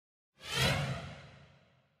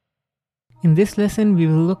In this lesson, we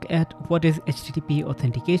will look at what is HTTP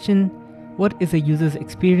authentication, what is a user's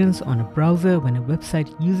experience on a browser when a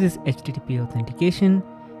website uses HTTP authentication,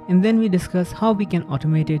 and then we discuss how we can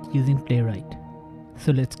automate it using Playwright.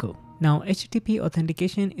 So let's go. Now, HTTP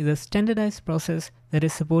authentication is a standardized process that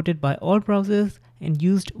is supported by all browsers and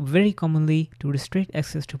used very commonly to restrict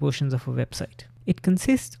access to portions of a website. It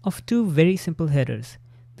consists of two very simple headers.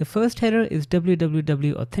 The first header is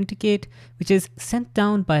www authenticate, which is sent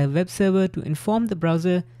down by a web server to inform the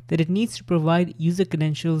browser that it needs to provide user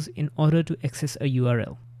credentials in order to access a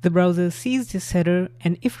URL. The browser sees this header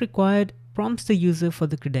and, if required, prompts the user for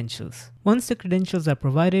the credentials. Once the credentials are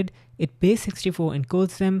provided, it base64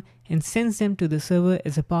 encodes them and sends them to the server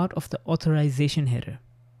as a part of the authorization header.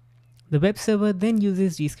 The web server then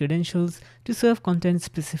uses these credentials to serve content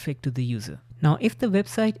specific to the user. Now, if the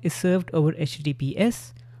website is served over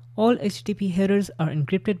HTTPS, all HTTP headers are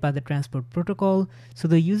encrypted by the transport protocol, so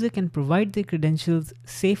the user can provide their credentials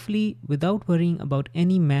safely without worrying about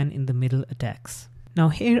any man-in-the-middle attacks. Now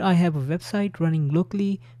here I have a website running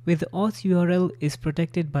locally where the auth URL is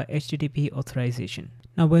protected by HTTP authorization.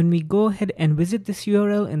 Now when we go ahead and visit this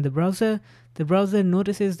URL in the browser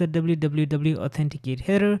notices the www authenticate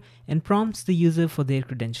header and prompts the user for their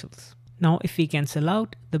credentials. Now if we cancel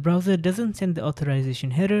out, the browser doesn't send the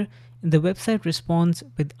authorization header and the website responds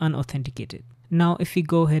with unauthenticated. Now if we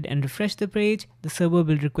go ahead and refresh the page, the server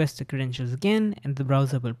will request the credentials again and the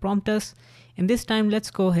browser will prompt us. And this time let's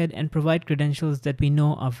go ahead and provide credentials that we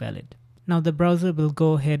know are valid. Now the browser will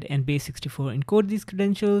go ahead and base64 encode these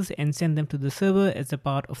credentials and send them to the server as a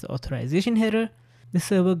part of the authorization header. The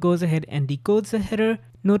server goes ahead and decodes the header,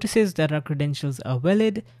 notices that our credentials are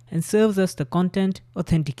valid, and serves us the content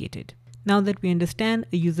authenticated. Now that we understand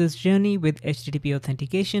a user's journey with HTTP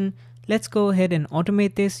authentication, let's go ahead and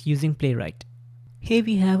automate this using Playwright. Here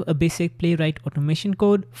we have a basic Playwright automation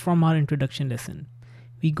code from our introduction lesson.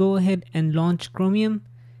 We go ahead and launch Chromium,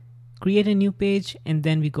 create a new page, and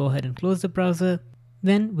then we go ahead and close the browser.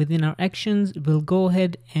 Then within our actions, we'll go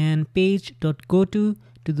ahead and page.goto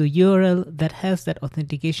to the URL that has that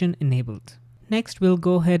authentication enabled. Next, we'll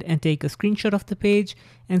go ahead and take a screenshot of the page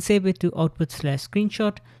and save it to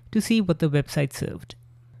output/screenshot to see what the website served.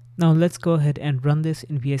 Now let's go ahead and run this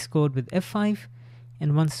in VS Code with F5.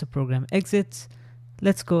 And once the program exits,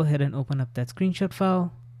 let's go ahead and open up that screenshot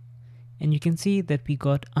file. And you can see that we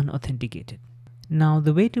got unauthenticated. Now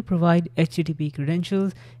the way to provide HTTP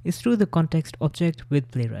credentials is through the context object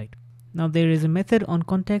with Playwright. Now there is a method on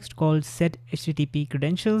context called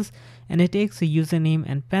setHTTPCredentials, and it takes a username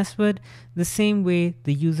and password the same way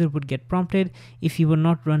the user would get prompted if you were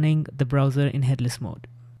not running the browser in headless mode.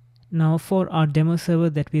 Now for our demo server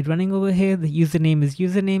that we're running over here, the username is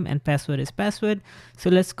username and password is password. So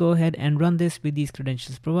let's go ahead and run this with these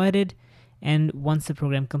credentials provided. And once the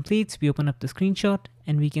program completes, we open up the screenshot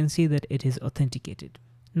and we can see that it is authenticated.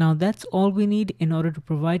 Now that's all we need in order to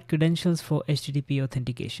provide credentials for HTTP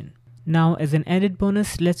authentication. Now as an added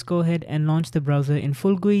bonus, let's go ahead and launch the browser in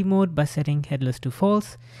full GUI mode by setting headless to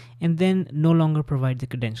false and then no longer provide the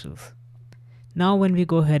credentials. Now when we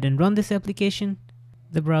go ahead and run this application,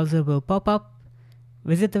 the browser will pop up,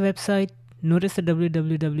 visit the website, notice the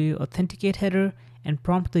www authenticate header, and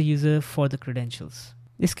prompt the user for the credentials.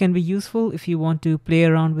 This can be useful if you want to play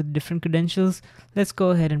around with different credentials. Let's go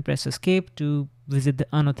ahead and press escape to visit the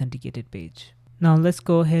unauthenticated page. Now let's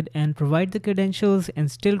go ahead and provide the credentials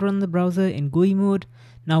and still run the browser in GUI mode.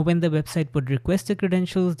 Now when the website would request the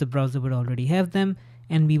credentials, the browser would already have them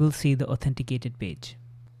and we will see the authenticated page.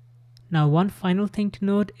 Now one final thing to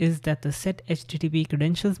note is that the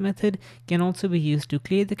setHTTPCredentials method can also be used to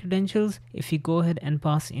clear the credentials if you go ahead and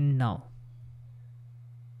pass in null.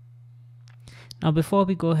 Now before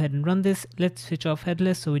we go ahead and run this, let's switch off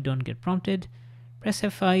headless so we don't get prompted. Press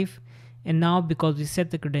F5, and now because we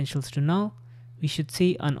set the credentials to null, we should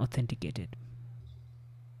see unauthenticated.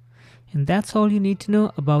 And that's all you need to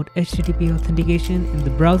know about HTTP authentication in the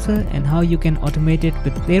browser and how you can automate it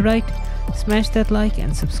with Playwright. Smash that like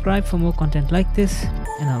and subscribe for more content like this,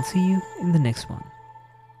 and I'll see you in the next one.